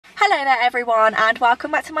Hello there everyone, and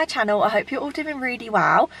welcome back to my channel. I hope you're all doing really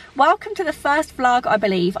well. Welcome to the first vlog, I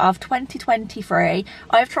believe, of 2023.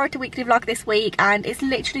 I've tried to weekly vlog this week and it's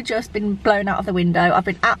literally just been blown out of the window. I've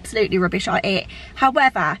been absolutely rubbish at it.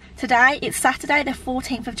 However, today it's Saturday the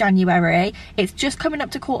 14th of January. It's just coming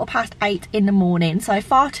up to 8:15 in the morning, so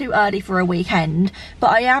far too early for a weekend.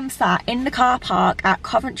 But I am sat in the car park at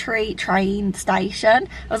Coventry train station.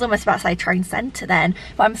 I was almost about to say train centre then,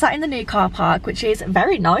 but I'm sat in the new car park, which is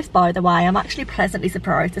very nice, by the way. I'm actually pleasantly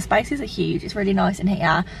surprised. The spaces are huge. It's really nice in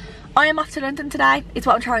here. I am off to London today, is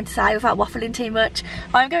what I'm trying to say without waffling too much.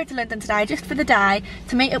 I'm going to London today just for the day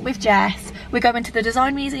to meet up with Jess. We're going to the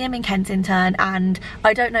Design Museum in Kensington, and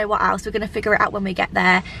I don't know what else. We're going to figure it out when we get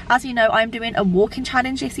there. As you know, I'm doing a walking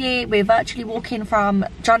challenge this year. We're virtually walking from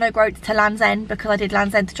John O'Groats to Land's End, because I did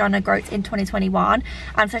Land's End to John O'Groats in 2021.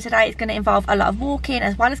 And so today it's going to involve a lot of walking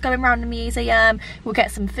as well as going around the museum. We'll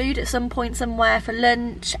get some food at some point somewhere for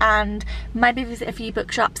lunch, and maybe visit a few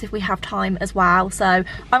bookshops if we have time as well. So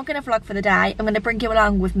I'm going to vlog for the day. I'm going to bring you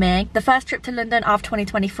along with me. The first trip to London of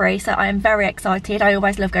 2023, so I am very excited. I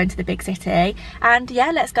always love going to the big city. And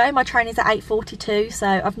yeah, let's go. My train is at 8:42, so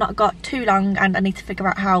I've not got too long, and I need to figure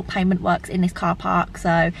out how payment works in this car park. So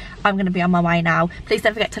I'm going to be on my way now. Please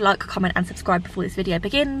don't forget to like, comment and subscribe before this video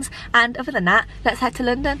begins. And other than that, let's head to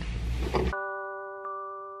London.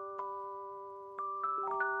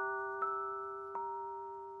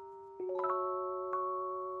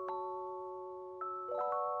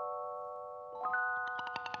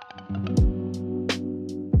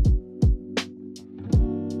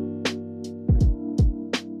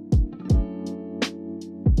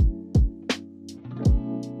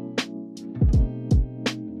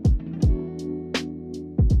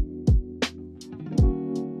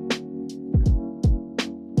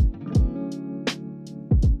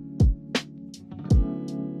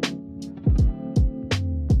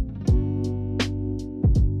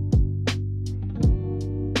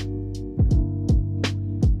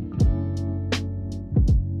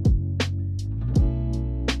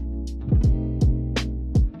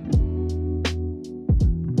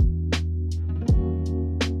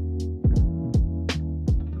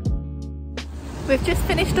 We've just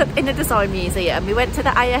finished up in the Design Museum. We went to the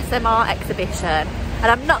ASMR exhibition, and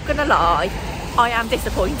I'm not gonna lie, I am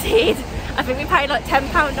disappointed. I think we paid like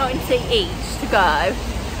 £10.90 each to go,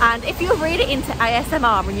 and if you're really into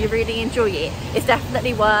ASMR and you really enjoy it, it's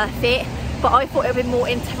definitely worth it. But I thought it would be more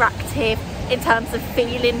interactive in terms of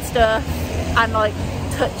feeling stuff and like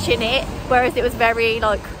touching it, whereas it was very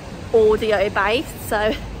like audio based.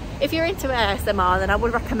 So if you're into ASMR, then I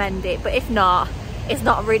would recommend it, but if not, it's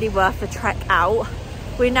not really worth the trek out.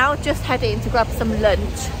 We're now just heading to grab some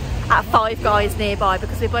lunch at Five Guys nearby,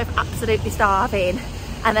 because we're both absolutely starving.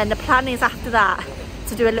 And then the plan is after that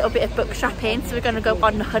to do a little bit of book shopping. So we're going to go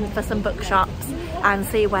on the hunt for some bookshops and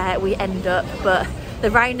see where we end up. But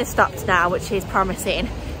the rain has stopped now, which is promising.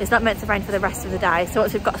 It's not meant to rain for the rest of the day. So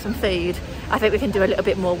once we've got some food, I think we can do a little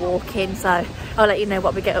bit more walking. So I'll let you know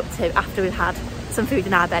what we get up to after we've had some food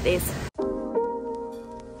in our beddies.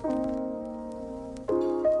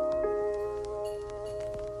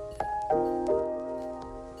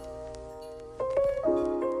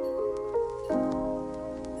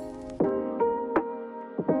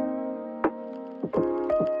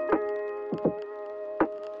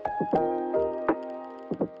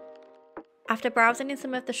 After browsing in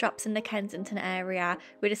some of the shops in the Kensington area,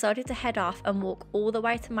 we decided to head off and walk all the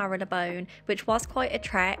way to Marylebone, which was quite a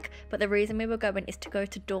trek, but the reason we were going is to go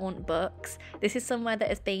to Daunt Books. This is somewhere that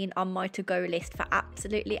has been on my to-go list for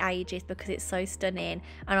absolutely ages because it's so stunning,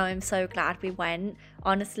 and I am so glad we went.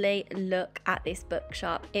 Honestly, look at this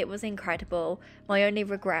bookshop. It was incredible. My only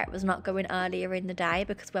regret was not going earlier in the day,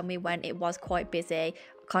 because when we went it was quite busy.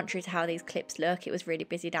 Contrary to how these clips look, it was really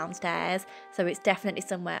busy downstairs, so it's definitely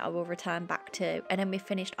somewhere I will return back to. And then we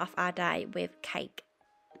finished off our day with cake.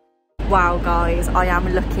 Wow guys, I am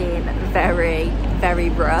looking very, very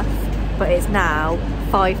rough, but it's now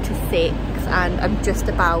 5 to 6 and I'm just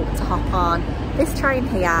about to hop on this train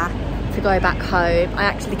here to go back home. I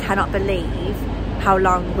actually cannot believe how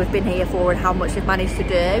long we've been here for and how much we've managed to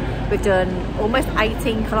do. We've done almost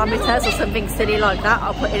 18 kilometres or something silly like that.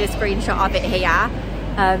 I'll put in a screenshot of it here.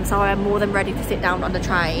 So I am more than ready to sit down on the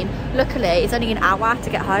train. Luckily it's only an hour to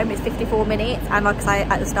get home, it's 54 minutes, and like I say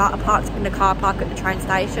at the start, I parked in the car park at the train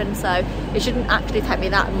station, so it shouldn't actually take me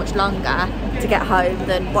that much longer to get home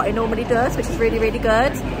than what it normally does, which is really, really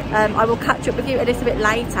good. I will catch up with you a little bit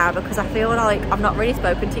later because I feel like I've not really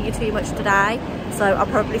spoken to you too much today. So I'll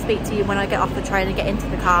probably speak to you when I get off the train and get into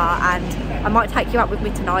the car, and I might take you out with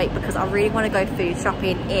me tonight because I really want to go food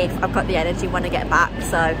shopping if I've got the energy when I get back.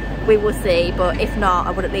 So we will see, but if not,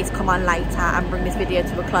 I would at least come on later and bring this video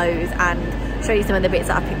to a close and show you some of the bits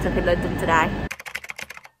that I picked up in London today.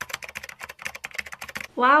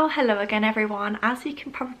 Well, hello again everyone. As you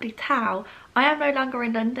can probably tell, I am no longer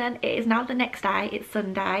in London. It is now the next day. It's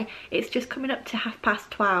Sunday. It's just coming up to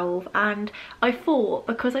 12:30, and I thought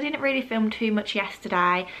because I didn't really film too much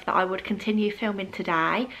yesterday that I would continue filming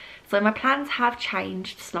today. So my plans have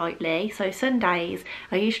changed slightly. So Sundays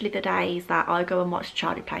are usually the days that I go and watch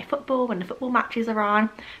Charlie play football when the football matches are on.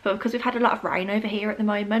 But because we've had a lot of rain over here at the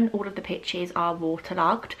moment, all of the pitches are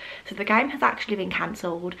waterlogged. So the game has actually been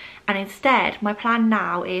cancelled. And instead, my plan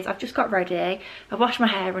now is I've just got ready, I've washed my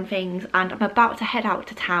hair and things, and I'm about to head out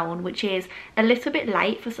to town, which is a little bit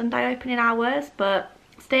late for Sunday opening hours, but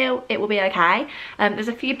still it will be okay. There's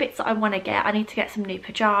a few bits that I want to get. I need to get some new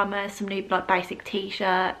pajamas, some new like basic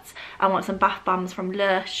t-shirts. I want some bath bombs from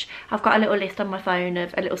Lush. I've got a little list on my phone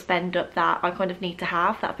of a little spend up that I kind of need to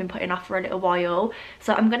have that I've been putting off for a little while.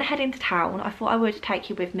 So I'm going to head into town. I thought I would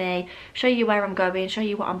take you with me, show you where I'm going, show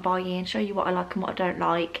you what I'm buying, show you what I like and what I don't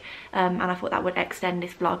like, and I thought that would extend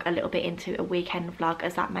this vlog a little bit into a weekend vlog,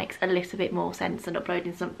 as that makes a little bit more sense than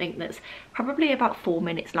uploading something that's probably about 4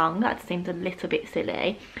 minutes long. That seems a little bit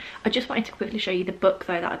silly. I just wanted to quickly show you the book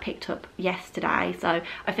though that I picked up yesterday. So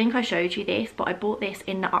I think I showed you this, but I bought this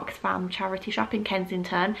in the Oxfam charity shop in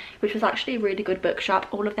Kensington, which was actually a really good bookshop.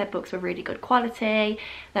 All of their books were really good quality,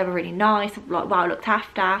 they were really nice, like well looked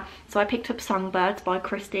after. So I picked up Songbirds by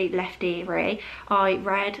Christy Leftieri. I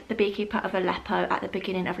read The Beekeeper of Aleppo at the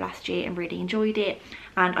beginning of last year and really enjoyed it,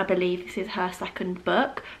 and I believe this is her second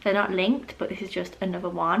book. They're not linked, but this is just another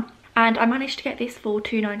one. And I managed to get this for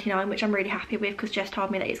 £2.99, which I'm really happy with because Jess told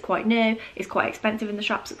me that it's quite new, it's quite expensive in the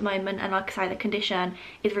shops at the moment, and like I say, the condition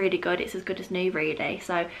is really good. It's as good as new really,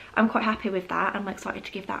 so I'm quite happy with that. I'm excited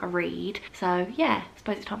to give that a read. So yeah, I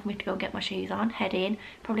suppose it's time for me to go and get my shoes on, head in,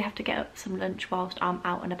 probably have to get up some lunch whilst I'm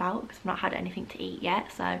out and about because I've not had anything to eat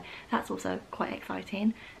yet, so that's also quite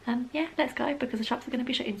exciting. Yeah, let's go because the shops are going to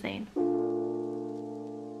be shutting soon.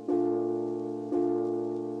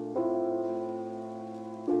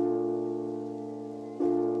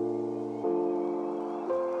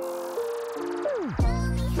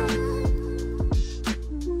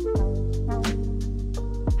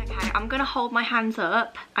 I'm gonna hold my hands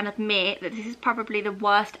up and admit that this is probably the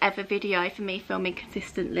worst ever video for me filming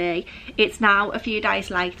consistently. It's now a few days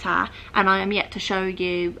later and I am yet to show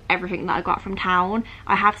you everything that I got from town.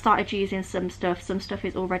 I have started using some stuff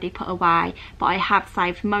is already put away, but I have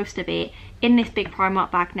saved most of it in this big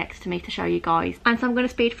Primark bag next to me to show you guys. And so I'm going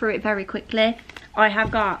to speed through it very quickly. I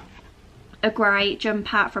have got a grey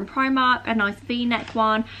jumper from Primark, a nice v-neck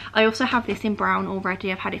one. I also have this in brown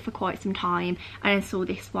already. I've had it for quite some time and I saw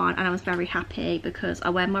this one and I was very happy because I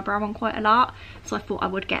wear my brown one quite a lot, so I thought I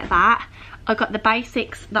would get that. I got the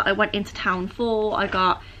basics that I went into town for. I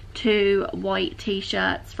got 2 white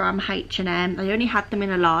t-shirts from H&M. I only had them in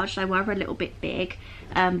a large, they were a little bit big,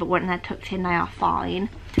 but when they're tucked in they are fine.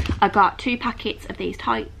 I got 2 packets of these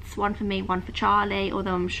tights, one for me, one for Charlie,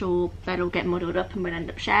 although I'm sure they'll all get muddled up and we'll end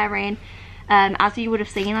up sharing. As you would have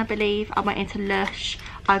seen, I believe, I went into Lush.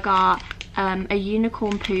 I got a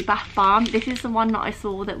unicorn poo bath bomb. This is the one that I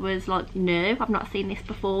saw that was like new. I've not seen this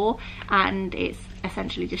before, and it's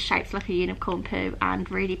essentially just shaped like a unicorn poo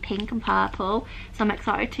and really pink and purple. So I'm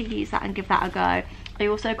excited to use that and give that a go. I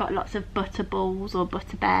also got lots of butter balls or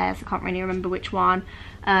butter bears. I can't really remember which one,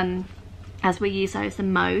 as we use those the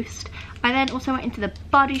most. I then also went into the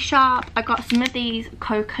Body Shop. I got some of these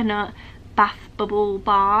coconut bath bubble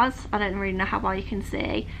bars. I don't really know how well you can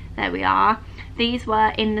see. There we are. These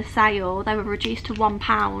were in the sale. They were reduced to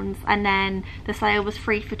 £1 and then the sale was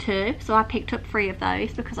 3 for 2, so I picked up 3 of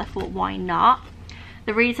those because I thought why not.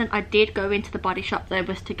 The reason I did go into the Body Shop though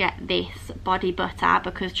was to get this body butter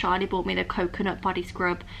because Charlie bought me the coconut body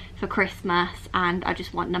scrub for Christmas and I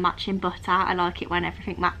just want the matching butter. I like it when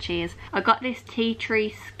everything matches. I got this tea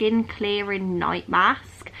tree skin clearing night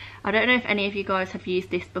mask. I don't know if any of you guys have used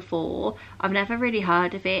this before. I've never really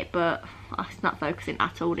heard of it, but it's not focusing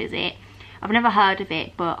at all, is it? I've never heard of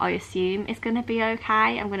it, but I assume it's going to be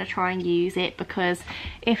okay. I'm going to try and use it because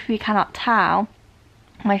if you cannot tell,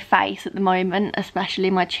 my face at the moment,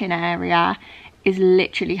 especially my chin area, is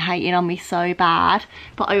literally hating on me so bad.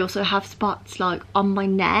 But I also have spots like on my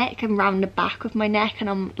neck and round the back of my neck and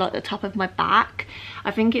on like the top of my back. I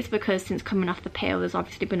think it's because since coming off the pill there's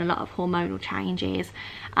obviously been a lot of hormonal changes,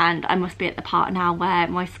 and I must be at the part now where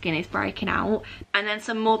my skin is breaking out. And then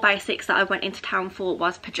some more basics that I went into town for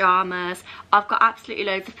was pyjamas. I've got absolutely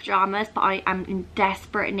loads of pyjamas, but I am in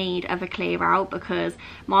desperate need of a clear out because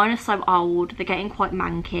mine are so old, they're getting quite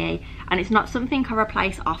manky, and it's not something I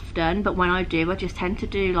replace often, but when I do I just tend to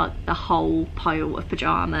do like a whole pile of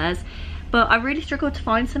pyjamas. But I really struggled to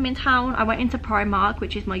find some in town. I went into Primark,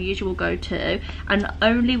 which is my usual go-to, and the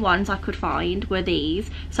only ones I could find were these.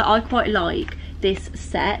 So I quite like this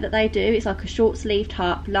set that they do. It's like a short sleeve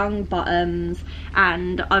top, long bottoms,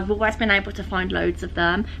 and I've always been able to find loads of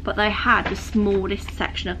them, but they had the smallest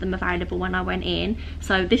section of them available when I went in.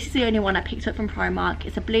 So this is the only one I picked up from Primark.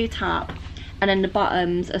 It's a blue top, and then the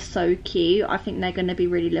bottoms are so cute. I think they're going to be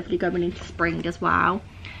really lovely going into spring as well.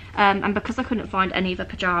 And because I couldn't find any of the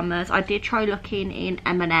pyjamas, I did try looking in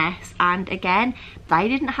M&S, and again they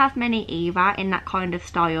didn't have many either in that kind of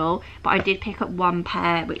style, but I did pick up one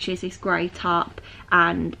pair, which is this grey top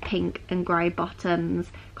and pink and grey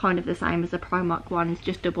bottoms, kind of the same as the Primark ones,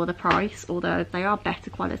 just double the price, although they are better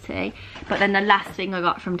quality. But then the last thing I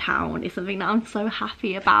got from town is something that I'm so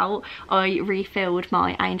happy about. I refilled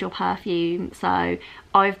my Angel perfume. So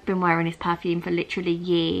I've been wearing this perfume for literally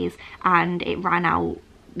years and it ran out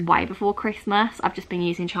way before Christmas. I've just been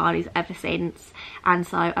using Charlie's ever since, and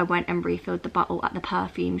so I went and refilled the bottle at the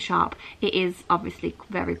perfume shop. It is obviously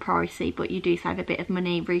very pricey, but you do save a bit of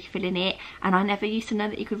money refilling it, and I never used to know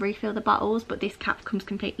that you could refill the bottles, but this cap comes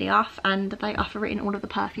completely off and they offer it in all of the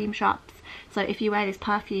perfume shops. So if you wear this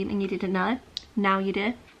perfume and you didn't know, now you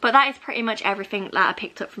do. But that is pretty much everything that I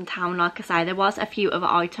picked up from town. Like I say, there was a few other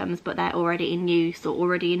items, but they're already in use or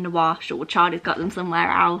already in the wash, or Charlie's got them somewhere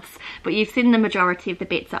else. But you've seen the majority of the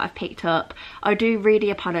bits that I've picked up. I do really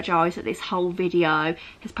apologise that this whole video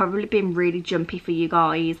has probably been really jumpy for you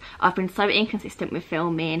guys. I've been so inconsistent with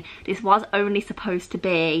filming. This was only supposed to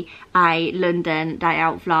be a London day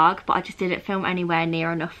out vlog, but I just didn't film anywhere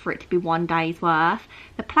near enough for it to be one day's worth.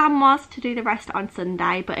 The plan was to do the rest on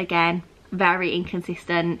Sunday, but again, very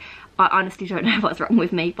inconsistent. I honestly don't know what's wrong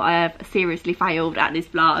with me, but I have seriously failed at this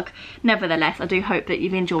vlog. Nevertheless, I do hope that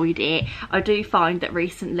you've enjoyed it. I do find that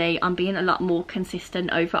recently I'm being a lot more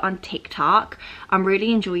consistent over on TikTok. I'm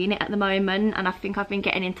really enjoying it at the moment, and I think I've been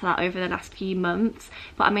getting into that over the last few months.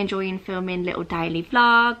 But I'm enjoying filming little daily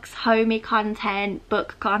vlogs, homey content,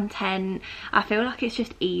 book content. I feel like it's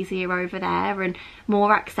just easier over there and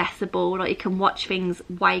more accessible. Like, you can watch things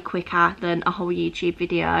way quicker than a whole YouTube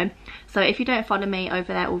video. So if you don't follow me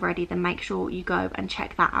over there already, then make sure you go and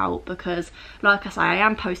check that out, because like I say, I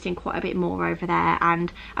am posting quite a bit more over there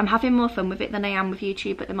and I'm having more fun with it than I am with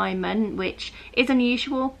YouTube at the moment, which is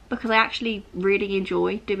unusual because I actually really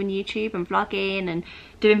enjoy doing YouTube and vlogging and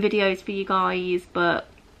doing videos for you guys. But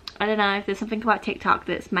I don't know, there's something about TikTok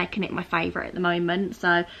that's making it my favourite at the moment.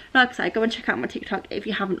 So like I say, go and check out my TikTok if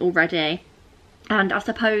you haven't already. And I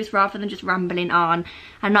suppose, rather than just rambling on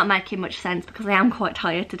and not making much sense, because I am quite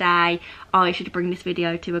tired today, I should bring this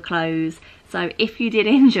video to a close. So if you did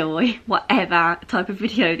enjoy whatever type of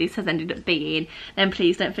video this has ended up being, then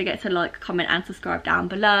please don't forget to like, comment and subscribe down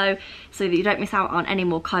below so that you don't miss out on any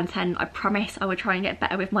more content. I promise I will try and get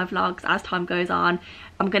better with my vlogs as time goes on.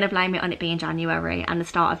 I'm going to blame it on it being January and the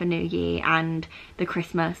start of a new year and the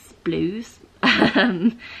Christmas blues.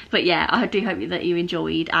 But yeah, I do hope that you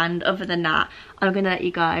enjoyed, and other than that, I'm gonna let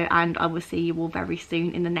you go and I will see you all very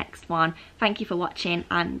soon in the next one. Thank you for watching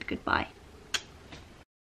and goodbye.